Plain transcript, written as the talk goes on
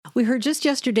We heard just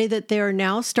yesterday that they are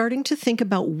now starting to think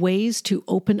about ways to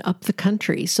open up the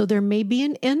country. So there may be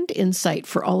an end in sight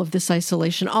for all of this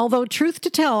isolation. Although, truth to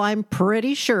tell, I'm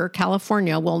pretty sure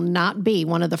California will not be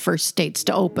one of the first states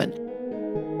to open.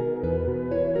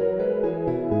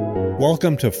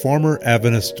 Welcome to Former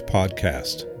Adventist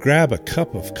Podcast. Grab a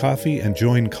cup of coffee and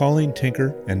join Colleen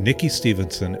Tinker and Nikki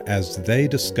Stevenson as they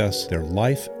discuss their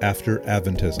life after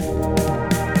Adventism.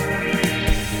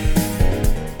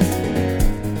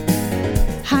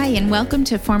 Hi, and welcome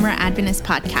to Former Adventist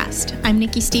Podcast. I'm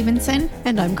Nikki Stevenson.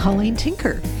 And I'm Colleen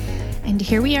Tinker. And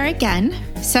here we are again,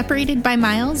 separated by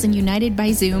miles and united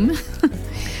by Zoom.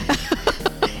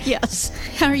 Yes.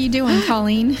 How are you doing,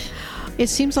 Colleen? It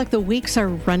seems like the weeks are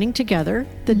running together.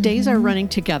 The days are running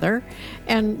together.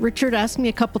 And Richard asked me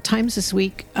a couple times this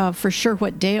week for sure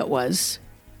what day it was.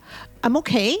 I'm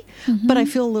okay, but I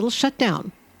feel a little shut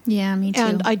down. Yeah, me too.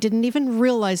 And I didn't even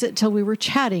realize it till we were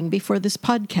chatting before this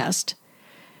podcast.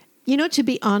 You know, to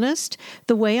be honest,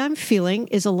 the way I'm feeling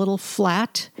is a little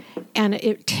flat, and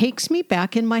it takes me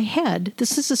back in my head.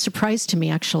 This is a surprise to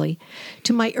me, actually,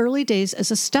 to my early days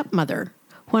as a stepmother,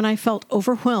 when I felt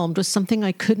overwhelmed with something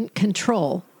I couldn't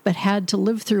control, but had to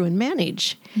live through and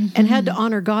manage, and had to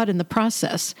honor God in the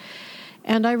process.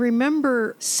 And I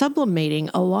remember sublimating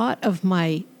a lot of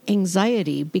my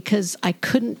anxiety because I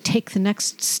couldn't take the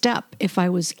next step if I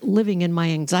was living in my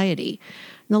anxiety.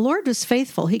 And the Lord was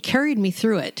faithful. He carried me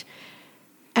through it.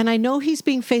 And I know He's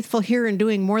being faithful here and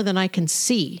doing more than I can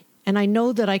see. And I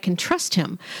know that I can trust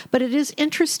Him. But it is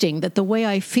interesting that the way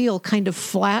I feel kind of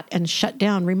flat and shut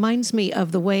down reminds me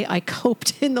of the way I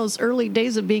coped in those early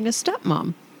days of being a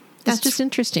stepmom. That's just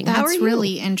interesting. How are you? That's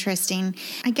really interesting.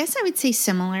 I guess I would say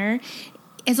similar.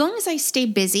 As long as I stay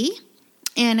busy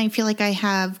and I feel like I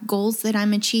have goals that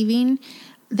I'm achieving,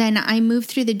 then I move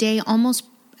through the day almost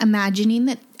imagining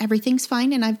that everything's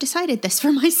fine and I've decided this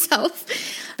for myself.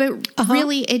 But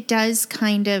really it does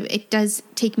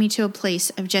take me to a place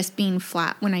of just being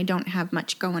flat when I don't have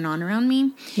much going on around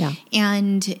me. Yeah.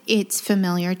 And it's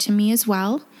familiar to me as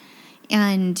well.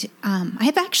 And I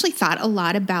have actually thought a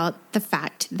lot about the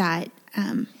fact that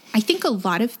I think a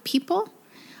lot of people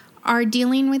are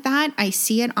dealing with that. I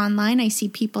see it online. I see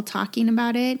people talking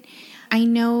about it. I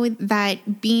know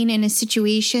that being in a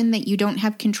situation that you don't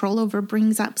have control over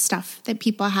brings up stuff that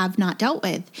people have not dealt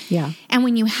with. Yeah. And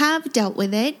when you have dealt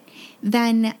with it,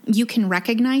 then you can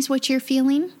recognize what you're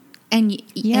feeling. And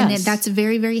that's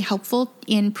very, very helpful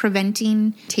in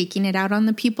preventing taking it out on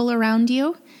the people around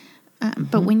you.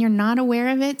 But when you're not aware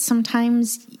of it,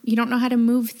 sometimes you don't know how to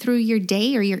move through your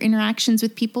day or your interactions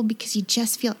with people because you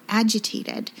just feel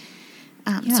agitated.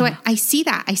 So I see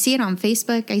that. I see it on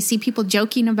Facebook. I see people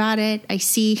joking about it. I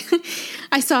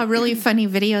saw a really funny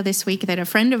video this week that a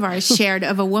friend of ours shared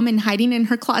of a woman hiding in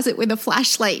her closet with a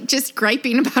flashlight, just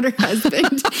griping about her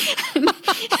husband.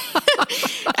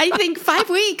 I think 5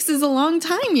 weeks is a long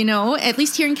time, at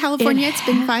least here in California, it's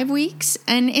been 5 weeks,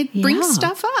 and it brings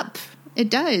stuff up. It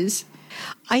does.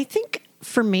 I think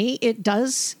for me, it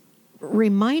does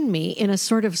remind me in a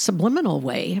sort of subliminal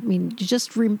way. I mean,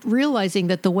 just realizing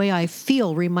that the way I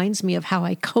feel reminds me of how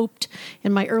I coped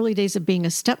in my early days of being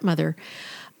a stepmother.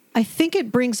 I think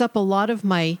it brings up a lot of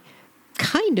my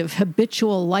kind of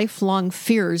habitual lifelong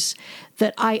fears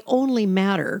that I only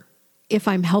matter if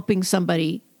I'm helping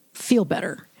somebody feel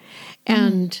better.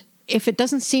 And if it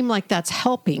doesn't seem like that's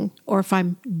helping, or if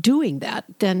I'm doing that,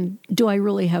 then do I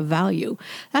really have value?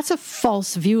 That's a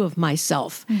false view of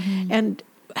myself. And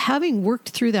having worked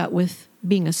through that with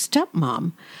being a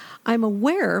stepmom, I'm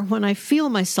aware when I feel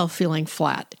myself feeling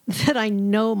flat that I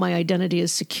know my identity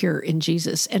is secure in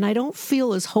Jesus, and I don't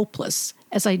feel as hopeless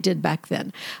as I did back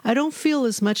then. I don't feel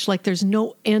as much like there's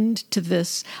no end to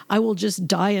this. I will just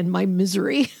die in my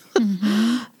misery.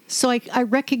 So I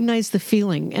recognize the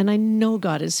feeling, and I know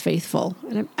God is faithful.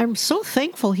 And I'm so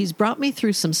thankful He's brought me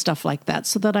through some stuff like that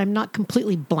so that I'm not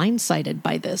completely blindsided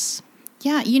by this.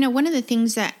 Yeah, one of the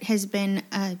things that has been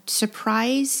a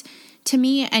surprise to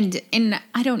me, and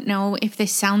I don't know if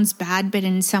this sounds bad, but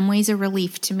in some ways a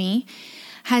relief to me,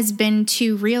 has been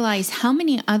to realize how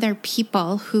many other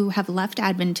people who have left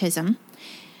Adventism,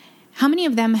 how many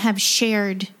of them have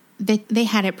shared that they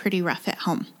had it pretty rough at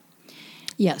home.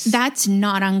 Yes. That's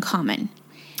not uncommon.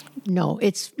 No,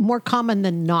 it's more common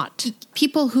than not.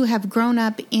 People who have grown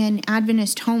up in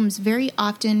Adventist homes, very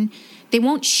often, they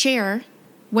won't share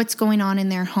what's going on in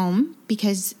their home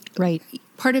because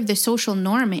part of the social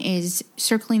norm is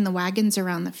circling the wagons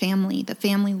around the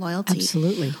family loyalty.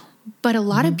 Absolutely. But a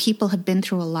lot of people have been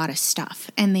through a lot of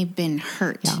stuff and they've been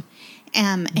hurt. Yeah.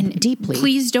 And deeply.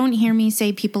 Please don't hear me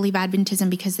say people leave Adventism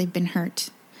because they've been hurt.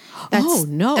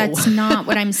 That's not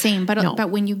what I'm saying. But No. but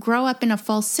when you grow up in a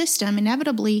false system,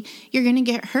 inevitably you're going to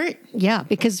get hurt. Yeah,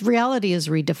 because reality is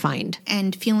redefined.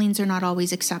 And feelings are not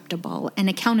always acceptable. And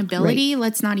accountability,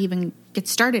 let's not even get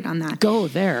started on that. Go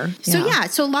there.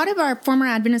 So a lot of our former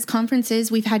Adventist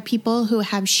conferences, we've had people who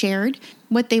have shared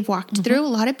what they've walked through, a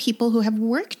lot of people who have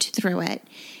worked through it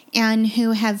and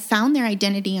who have found their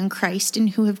identity in Christ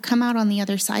and who have come out on the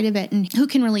other side of it and who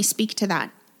can really speak to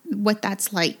that, what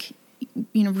that's like,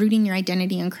 you know, rooting your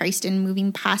identity in Christ and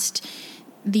moving past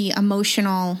the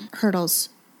emotional hurdles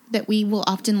that we will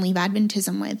often leave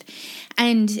Adventism with.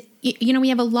 And, you know, we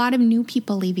have a lot of new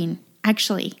people leaving.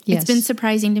 Actually, It's been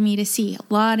surprising to me to see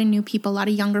a lot of new people, a lot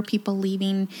of younger people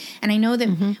leaving. And I know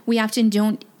that we often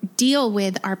don't deal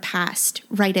with our past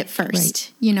right at first.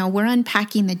 Right. You know, we're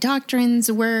unpacking the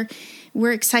doctrines, we're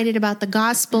excited about the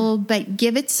gospel, but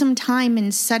give it some time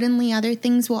and suddenly other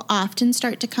things will often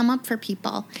start to come up for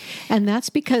people. And that's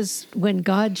because when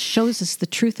God shows us the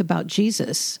truth about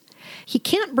Jesus, he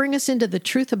can't bring us into the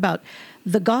truth about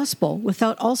the gospel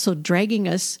without also dragging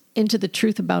us into the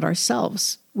truth about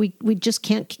ourselves. We just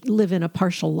can't live in a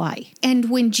partial lie. And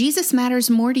when Jesus matters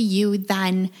more to you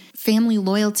than family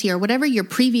loyalty or whatever your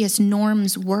previous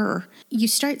norms were, you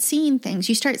start seeing things.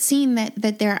 You start seeing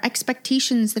that there are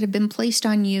expectations that have been placed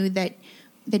on you that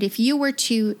if you were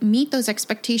to meet those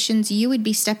expectations, you would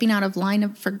be stepping out of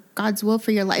line for God's will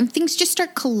for your life. Things just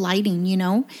start colliding, you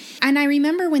know? And I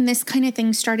remember when this kind of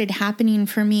thing started happening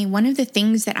for me, one of the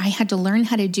things that I had to learn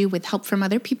how to do with help from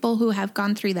other people who have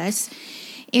gone through this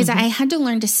is I had to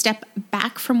learn to step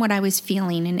back from what I was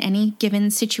feeling in any given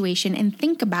situation and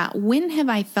think about, when have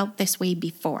I felt this way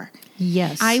before?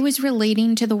 Yes. I was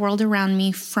relating to the world around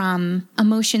me from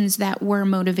emotions that were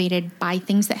motivated by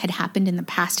things that had happened in the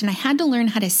past. And I had to learn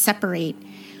how to separate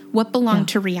what belonged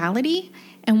to reality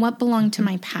and what belonged to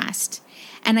my past.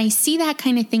 And I see that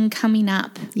kind of thing coming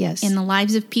up in the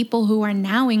lives of people who are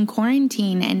now in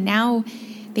quarantine and now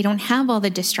they don't have all the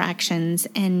distractions.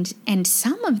 And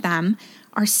some of them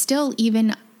are still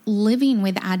even living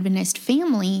with Adventist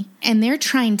family, and they're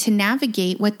trying to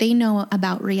navigate what they know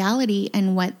about reality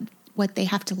and what they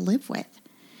have to live with.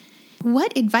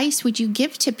 What advice would you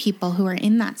give to people who are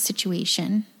in that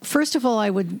situation? First of all, I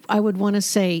would want to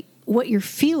say what you're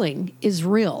feeling is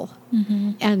real,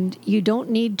 and you don't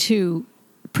need to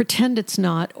pretend it's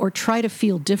not or try to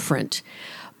feel different.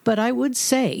 But I would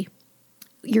say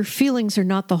your feelings are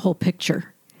not the whole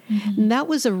picture. And that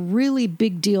was a really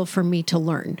big deal for me to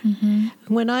learn.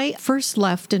 When I first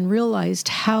left and realized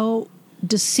how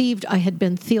deceived I had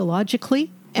been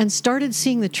theologically and started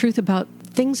seeing the truth about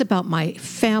things about my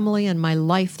family and my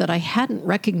life that I hadn't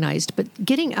recognized, but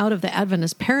getting out of the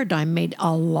Adventist paradigm made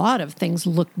a lot of things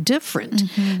look different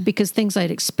because things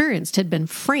I'd experienced had been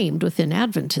framed within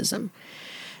Adventism.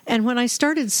 And when I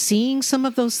started seeing some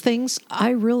of those things, I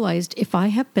realized if I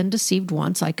have been deceived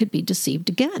once, I could be deceived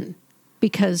again.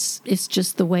 Because it's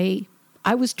just the way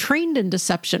I was trained in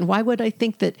deception. Why would I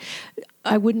think that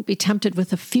I wouldn't be tempted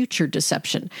with a future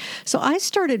deception? So I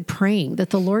started praying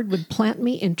that the Lord would plant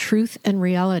me in truth and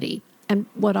reality. And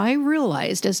what I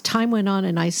realized as time went on,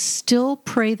 and I still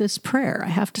pray this prayer, I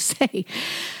have to say,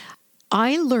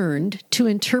 I learned to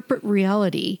interpret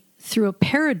reality through a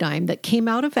paradigm that came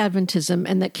out of Adventism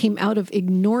and that came out of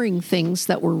ignoring things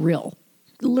that were real.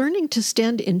 Learning to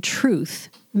stand in truth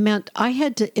meant I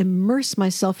had to immerse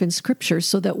myself in Scripture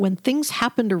so that when things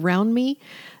happened around me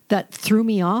that threw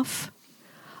me off,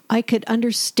 I could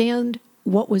understand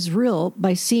what was real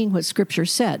by seeing what Scripture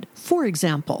said. For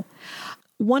example,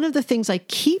 one of the things I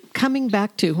keep coming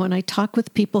back to when I talk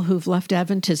with people who've left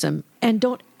Adventism and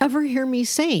don't ever hear me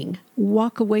saying,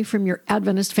 walk away from your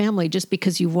Adventist family just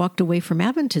because you've walked away from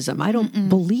Adventism. I don't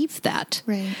believe that.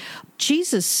 Right.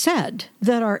 Jesus said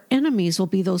that our enemies will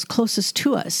be those closest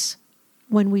to us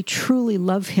when we truly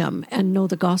love him and know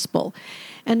the gospel.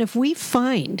 And if we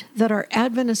find that our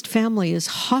Adventist family is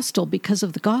hostile because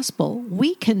of the gospel,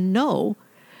 we can know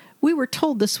we were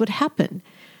told this would happen.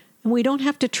 And we don't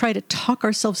have to try to talk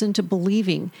ourselves into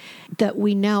believing that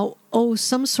we now owe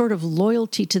some sort of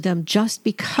loyalty to them just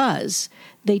because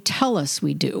they tell us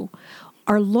we do.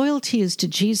 Our loyalty is to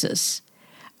Jesus.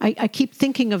 I keep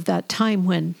thinking of that time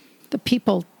when the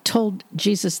people told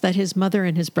Jesus that his mother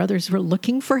and his brothers were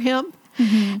looking for him.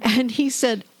 And he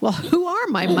said, well, who are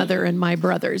my mother and my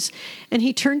brothers? And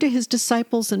he turned to his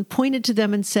disciples and pointed to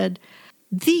them and said,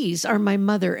 these are my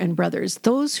mother and brothers.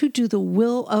 Those who do the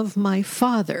will of my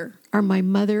Father are my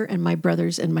mother and my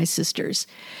brothers and my sisters.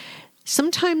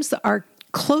 Sometimes our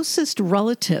closest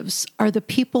relatives are the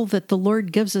people that the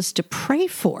Lord gives us to pray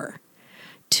for,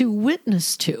 to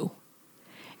witness to.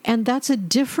 And that's a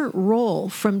different role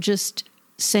from just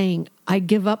saying, I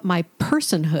give up my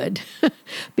personhood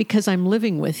because I'm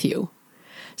living with you.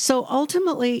 So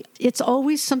ultimately, it's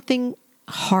always something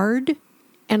hard,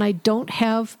 and I don't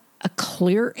have a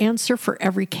clear answer for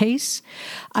every case.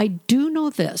 I do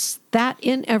know this, that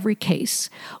in every case,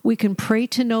 we can pray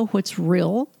to know what's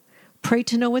real, pray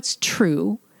to know what's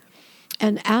true,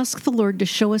 and ask the Lord to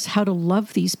show us how to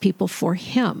love these people for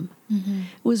Him. Mm-hmm.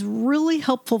 It was really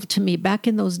helpful to me back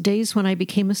in those days when I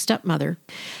became a stepmother,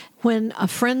 when a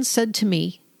friend said to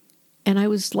me, and I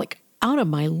was like out of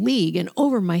my league and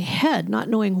over my head, not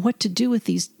knowing what to do with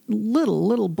these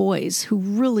little boys who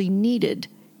really needed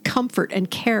comfort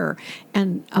and care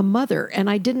and a mother, and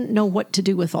I didn't know what to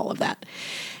do with all of that.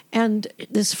 And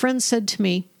this friend said to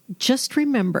me, just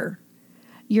remember,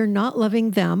 you're not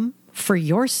loving them for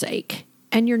your sake,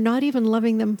 and you're not even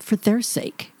loving them for their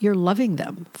sake. You're loving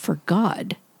them for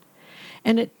God.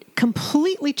 And it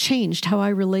completely changed how I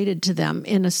related to them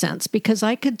in a sense, because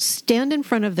I could stand in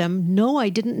front of them, know I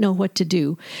didn't know what to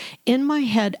do, in my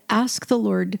head ask the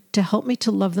Lord to help me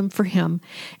to love them for Him,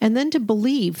 and then to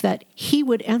believe that He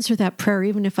would answer that prayer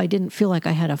even if I didn't feel like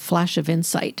I had a flash of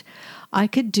insight. I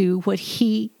could do what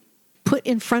He put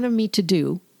in front of me to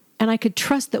do, and I could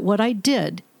trust that what I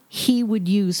did, He would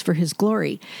use for His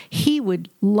glory. He would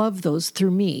love those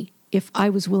through me if I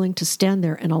was willing to stand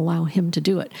there and allow Him to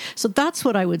do it. So that's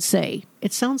what I would say.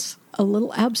 It sounds a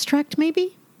little abstract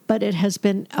maybe, but it has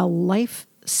been a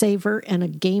lifesaver and a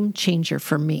game changer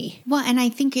for me. Well, and I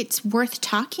think it's worth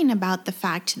talking about the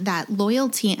fact that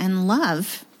loyalty and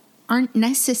love aren't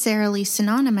necessarily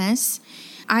synonymous.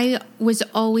 I was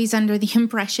always under the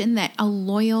impression that a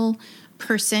loyal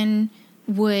person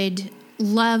would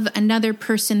love another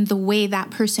person the way that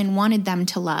person wanted them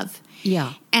to love.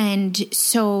 Yeah. And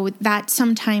so that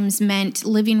sometimes meant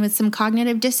living with some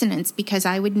cognitive dissonance, because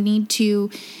I would need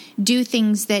to do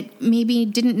things that maybe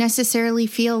didn't necessarily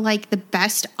feel like the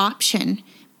best option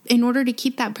in order to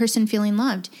keep that person feeling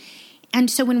loved. And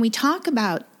so when we talk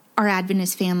about our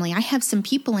Adventist family, I have some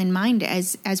people in mind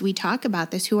as we talk about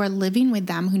this who are living with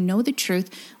them, who know the truth.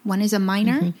 One is a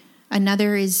minor,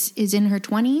 another is in her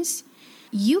 20s.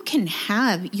 You can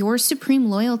have your supreme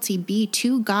loyalty be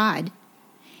to God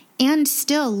and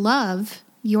still love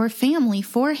your family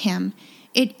for Him.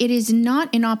 It is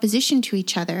not in opposition to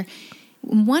each other.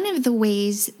 One of the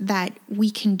ways that we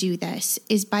can do this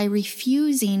is by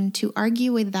refusing to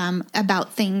argue with them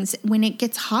about things when it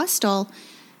gets hostile.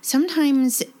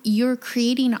 Sometimes you're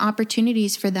creating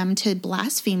opportunities for them to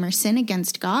blaspheme or sin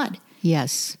against God.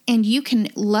 Yes. And you can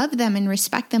love them and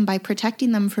respect them by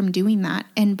protecting them from doing that,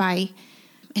 and by,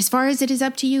 as far as it is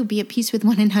up to you, be at peace with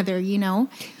one another, you know?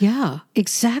 Yeah,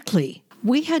 exactly.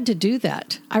 We had to do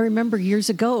that. I remember years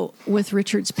ago with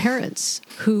Richard's parents,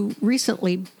 who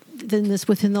recently,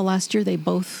 within the last year, they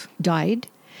both died.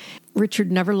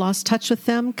 Richard never lost touch with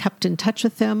them, kept in touch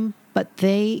with them, but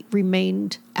they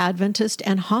remained Adventist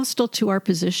and hostile to our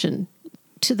position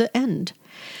to the end.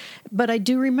 But I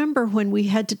do remember when we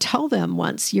had to tell them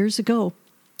once, years ago,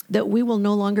 that we will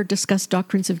no longer discuss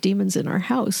doctrines of demons in our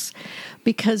house,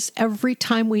 because every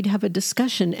time we'd have a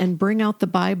discussion and bring out the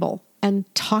Bible and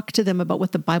talk to them about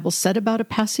what the Bible said about a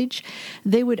passage,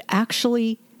 they would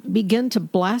actually begin to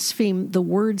blaspheme the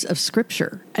words of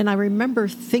Scripture. And I remember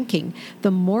thinking,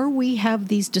 the more we have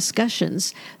these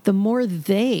discussions, the more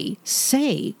they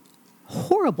say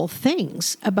horrible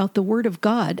things about the Word of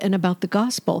God and about the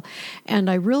gospel. And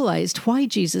I realized why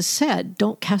Jesus said,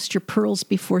 don't cast your pearls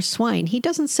before swine. He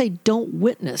doesn't say don't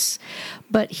witness,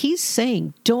 but He's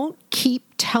saying don't keep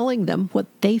telling them what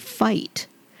they fight,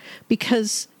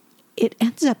 because it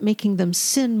ends up making them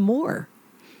sin more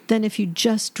than if you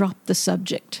just drop the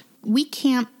subject. We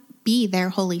can't be their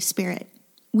Holy Spirit.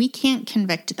 We can't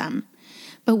convict them,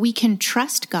 but we can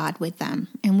trust God with them,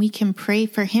 and we can pray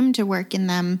for Him to work in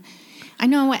them. I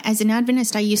know as an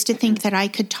Adventist, I used to think that I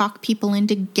could talk people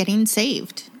into getting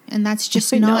saved, and that's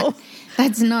just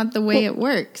that's not the way it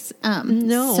works.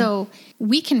 No. So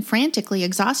we can frantically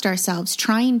exhaust ourselves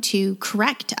trying to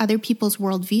correct other people's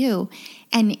worldview,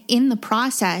 and in the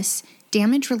process,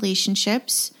 damage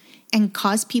relationships and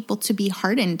cause people to be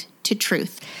hardened to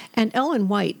truth. And Ellen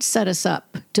White set us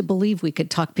up to believe we could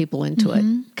talk people into it.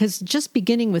 Because just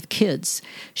beginning with kids,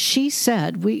 she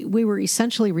said we were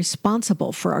essentially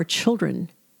responsible for our children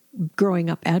growing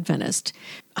up Adventist.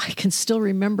 I can still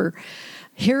remember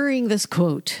hearing this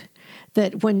quote,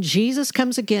 that when Jesus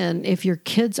comes again, if your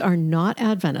kids are not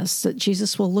Adventists, that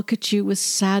Jesus will look at you with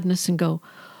sadness and go,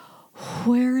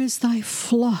 where is thy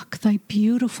flock, thy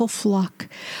beautiful flock?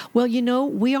 Well, you know,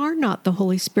 we are not the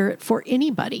Holy Spirit for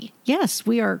anybody. Yes,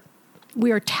 we are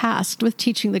We are tasked with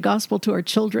teaching the gospel to our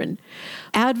children.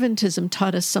 Adventism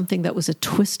taught us something that was a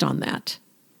twist on that.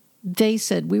 They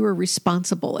said we were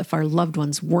responsible if our loved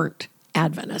ones weren't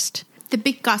Adventist. The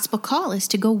big gospel call is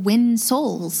to go win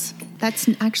souls. That's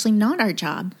actually not our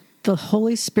job. The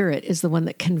Holy Spirit is the one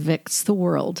that convicts the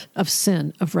world of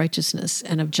sin, of righteousness,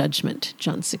 and of judgment,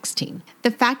 John 16.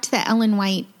 The fact that Ellen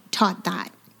White taught that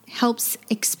helps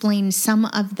explain some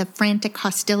of the frantic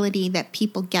hostility that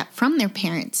people get from their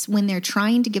parents when they're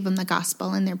trying to give them the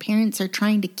gospel and their parents are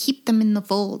trying to keep them in the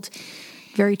fold.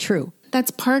 Very true.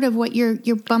 That's part of what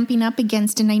you're bumping up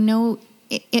against. And I know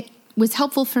it was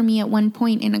helpful for me at one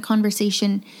point in a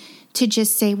conversation to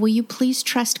just say, will you please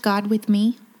trust God with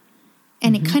me?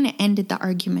 And it kind of ended the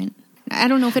argument. I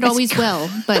don't know if it always will,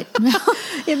 but...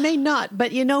 It may not,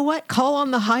 but you know what? Call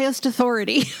on the highest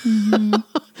authority.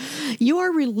 You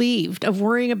are relieved of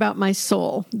worrying about my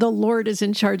soul. The Lord is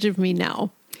in charge of me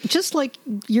now. Just like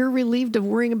you're relieved of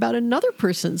worrying about another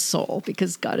person's soul,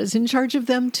 because God is in charge of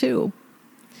them too.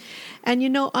 And you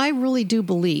know, I really do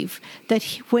believe that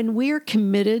when we are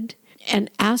committed and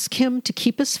ask Him to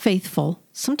keep us faithful,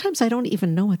 sometimes I don't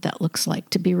even know what that looks like,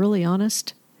 to be really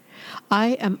honest. I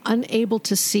am unable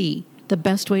to see the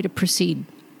best way to proceed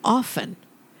often.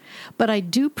 But I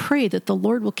do pray that the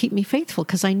Lord will keep me faithful,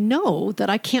 because I know that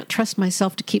I can't trust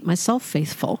myself to keep myself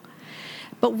faithful.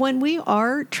 But when we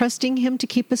are trusting Him to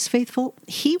keep us faithful,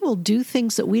 He will do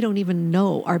things that we don't even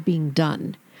know are being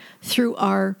done through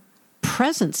our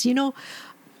presence. You know,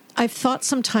 I've thought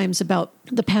sometimes about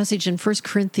the passage in 1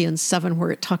 Corinthians 7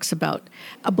 where it talks about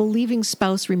a believing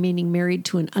spouse remaining married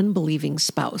to an unbelieving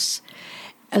spouse,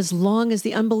 as long as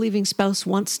the unbelieving spouse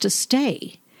wants to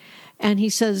stay. And he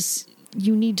says,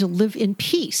 you need to live in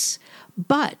peace.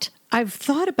 But I've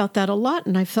thought about that a lot,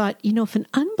 and I've thought, you know, if an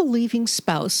unbelieving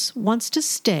spouse wants to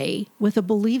stay with a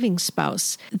believing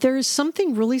spouse, there is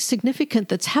something really significant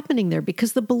that's happening there,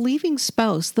 because the believing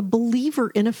spouse, the believer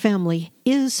in a family,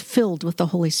 is filled with the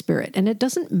Holy Spirit. And it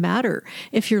doesn't matter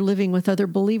if you're living with other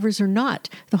believers or not.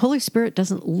 The Holy Spirit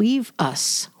doesn't leave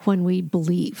us when we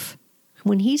believe.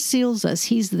 When He seals us,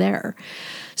 He's there.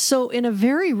 So in a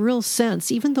very real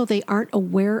sense, even though they aren't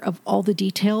aware of all the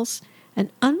details,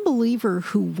 an unbeliever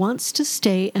who wants to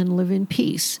stay and live in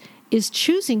peace is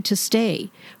choosing to stay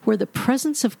where the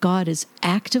presence of God is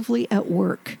actively at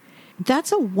work.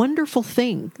 That's a wonderful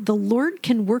thing. The Lord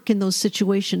can work in those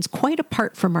situations quite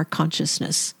apart from our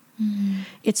consciousness.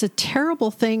 It's a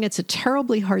terrible thing. It's a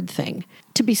terribly hard thing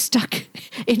to be stuck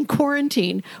in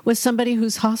quarantine with somebody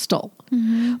who's hostile.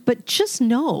 But just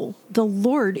know the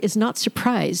Lord is not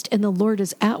surprised, and the Lord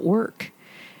is at work.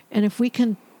 And if we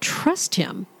can trust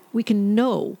Him, we can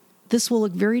know this will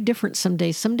look very different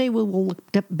someday. Someday we will look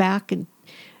back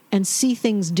and see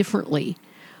things differently.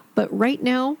 But right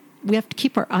now, we have to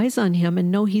keep our eyes on Him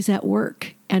and know He's at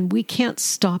work, and we can't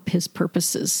stop His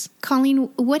purposes. Colleen,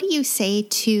 what do you say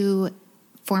to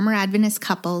former Adventist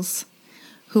couples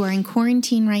who are in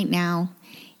quarantine right now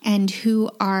and who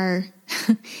are,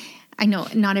 I know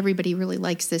not everybody really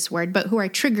likes this word, but who are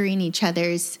triggering each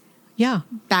other's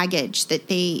baggage that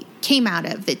they came out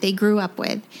of, that they grew up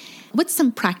with? What's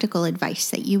some practical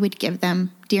advice that you would give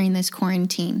them during this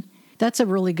quarantine? That's a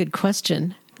really good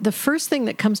question. The first thing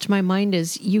that comes to my mind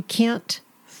is you can't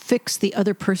fix the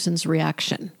other person's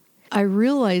reaction. I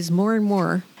realize more and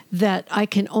more that I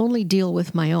can only deal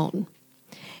with my own.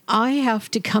 I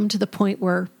have to come to the point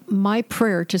where my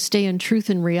prayer to stay in truth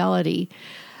and reality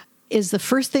is the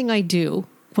first thing I do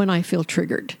when I feel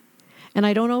triggered. And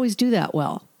I don't always do that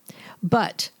well.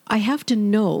 But I have to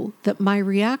know that my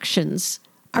reactions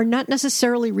are not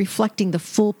necessarily reflecting the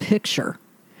full picture.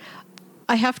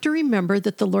 I have to remember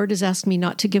that the Lord has asked me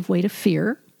not to give way to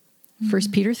fear, 1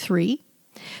 Peter 3,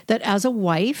 that as a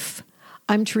wife,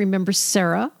 I'm to remember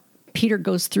Sarah. Peter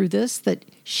goes through this, that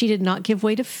she did not give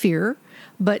way to fear,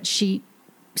 but she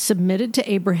submitted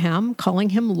to Abraham, calling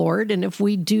him Lord, and if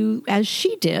we do as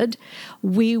she did,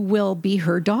 we will be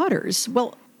her daughters.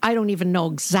 Well, I don't even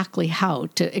know exactly how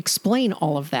to explain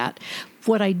all of that.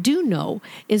 What I do know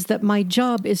is that my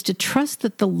job is to trust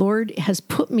that the Lord has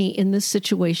put me in this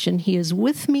situation. He is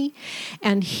with me,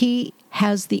 and He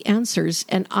has the answers,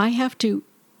 and I have to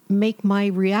make my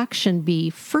reaction be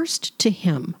first to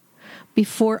Him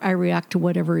before I react to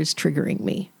whatever is triggering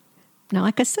me. Now,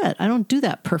 like I said, I don't do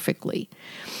that perfectly.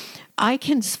 I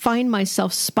can find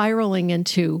myself spiraling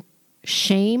into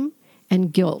shame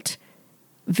and guilt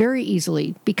very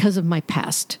easily because of my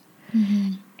past.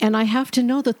 And I have to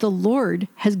know that the Lord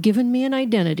has given me an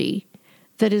identity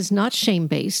that is not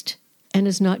shame-based and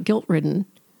is not guilt-ridden,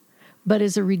 but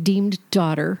is a redeemed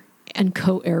daughter and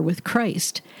co-heir with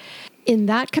Christ. in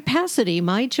that capacity,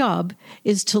 my job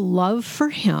is to love for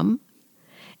him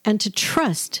and to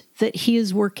trust that he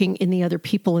is working in the other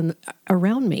people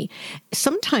around me.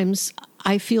 Sometimes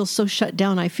I feel so shut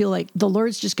down. I feel like the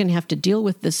Lord's just going to have to deal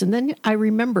with this. And then I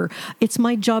remember it's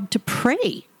my job to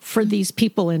pray for these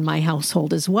people in my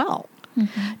household as well.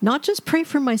 Mm-hmm. Not just pray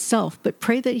for myself, but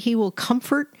pray that he will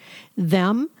comfort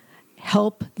them,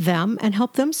 help them, and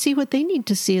help them see what they need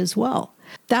to see as well.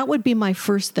 That would be my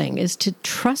first thing, is to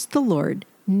trust the Lord,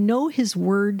 know his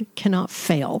word cannot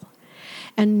fail,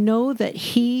 and know that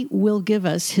he will give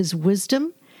us his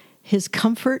wisdom, his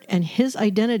comfort, and his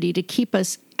identity to keep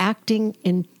us acting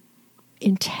in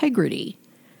integrity,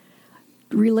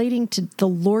 relating to the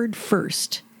Lord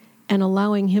first, and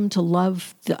allowing him to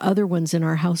love the other ones in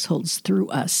our households through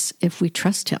us if we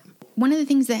trust him. One of the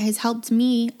things that has helped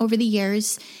me over the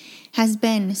years has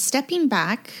been stepping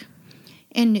back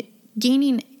and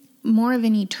gaining more of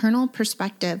an eternal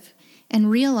perspective and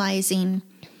realizing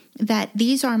that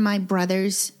these are my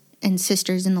brothers and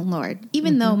sisters in the Lord.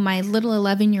 Even though my little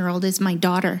 11-year-old is my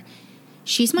daughter,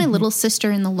 she's my little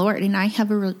sister in the Lord, and I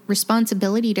have a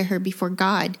responsibility to her before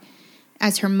God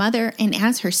as her mother and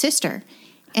as her sister.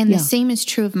 And the same is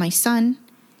true of my son,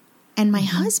 and my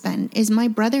husband is my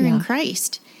brother in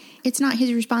Christ. It's not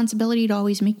his responsibility to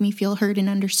always make me feel heard and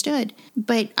understood,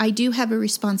 but I do have a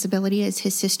responsibility as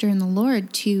his sister in the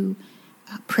Lord to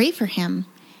pray for him.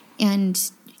 And,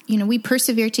 we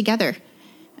persevere together.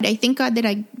 I thank God that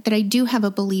I do have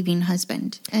a believing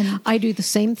husband. And I do the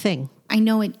same thing. I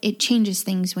know it changes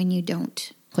things when you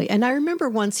don't. And I remember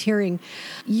once hearing,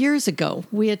 years ago,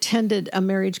 we attended a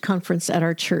marriage conference at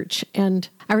our church. And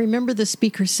I remember the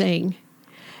speaker saying,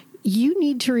 you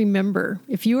need to remember,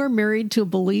 if you are married to a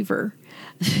believer,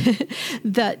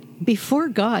 that before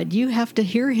God, you have to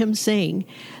hear him saying,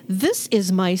 this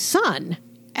is my son,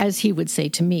 as he would say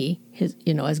to me,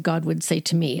 as God would say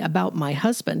to me about my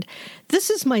husband. This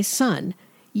is my son.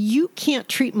 You can't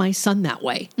treat my son that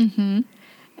way. Mm-hmm.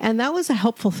 And that was a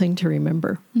helpful thing to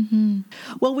remember. Mm-hmm.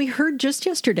 Well, we heard just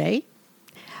yesterday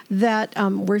that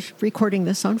we're recording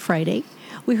this on Friday.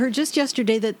 We heard just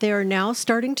yesterday that they are now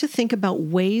starting to think about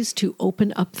ways to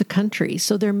open up the country.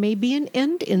 So there may be an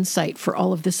end in sight for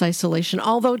all of this isolation.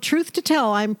 Although, truth to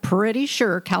tell, I'm pretty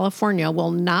sure California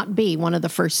will not be one of the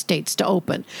first states to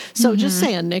open. So just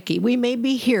saying, Nikki, we may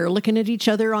be here looking at each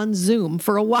other on Zoom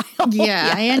for a while. Yeah,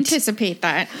 yet. I anticipate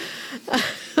that.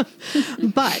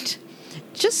 But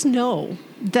just know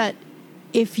that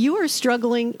if you are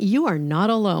struggling, you are not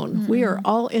alone. Mm-hmm. We are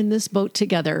all in this boat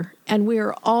together, and we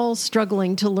are all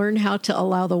struggling to learn how to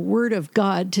allow the Word of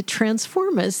God to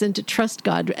transform us and to trust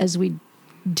God as we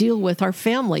deal with our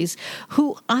families,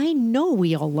 who I know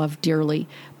we all love dearly,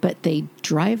 but they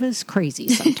drive us crazy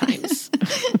sometimes.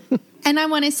 And I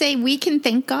want to say we can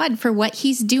thank God for what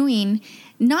he's doing,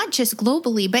 not just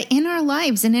globally, but in our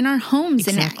lives and in our homes.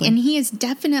 Exactly. And he is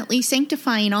definitely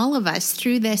sanctifying all of us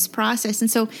through this process. And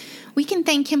so we can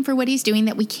thank him for what he's doing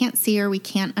that we can't see or we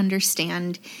can't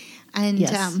understand. And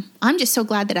yes. I'm just so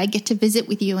glad that I get to visit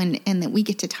with you and that we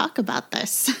get to talk about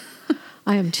this.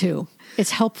 I am too.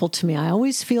 It's helpful to me. I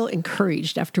always feel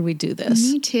encouraged after we do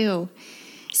this. Me too.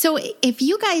 So if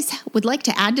you guys would like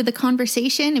to add to the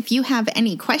conversation, if you have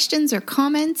any questions or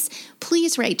comments,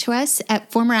 please write to us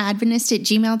at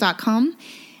formeradventist@gmail.com.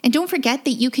 And don't forget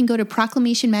that you can go to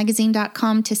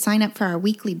proclamationmagazine.com to sign up for our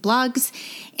weekly blogs,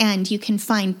 and you can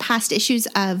find past issues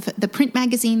of the print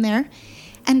magazine there.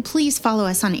 And please follow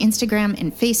us on Instagram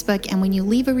and Facebook. And when you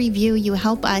leave a review, you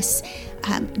help us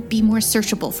be more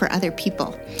searchable for other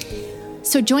people.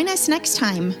 So join us next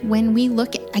time when we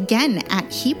look again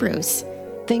at Hebrews.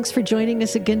 Thanks for joining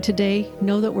us again today.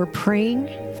 Know that we're praying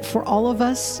for all of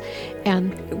us,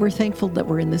 and we're thankful that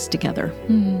we're in this together.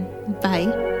 Bye.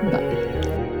 Bye.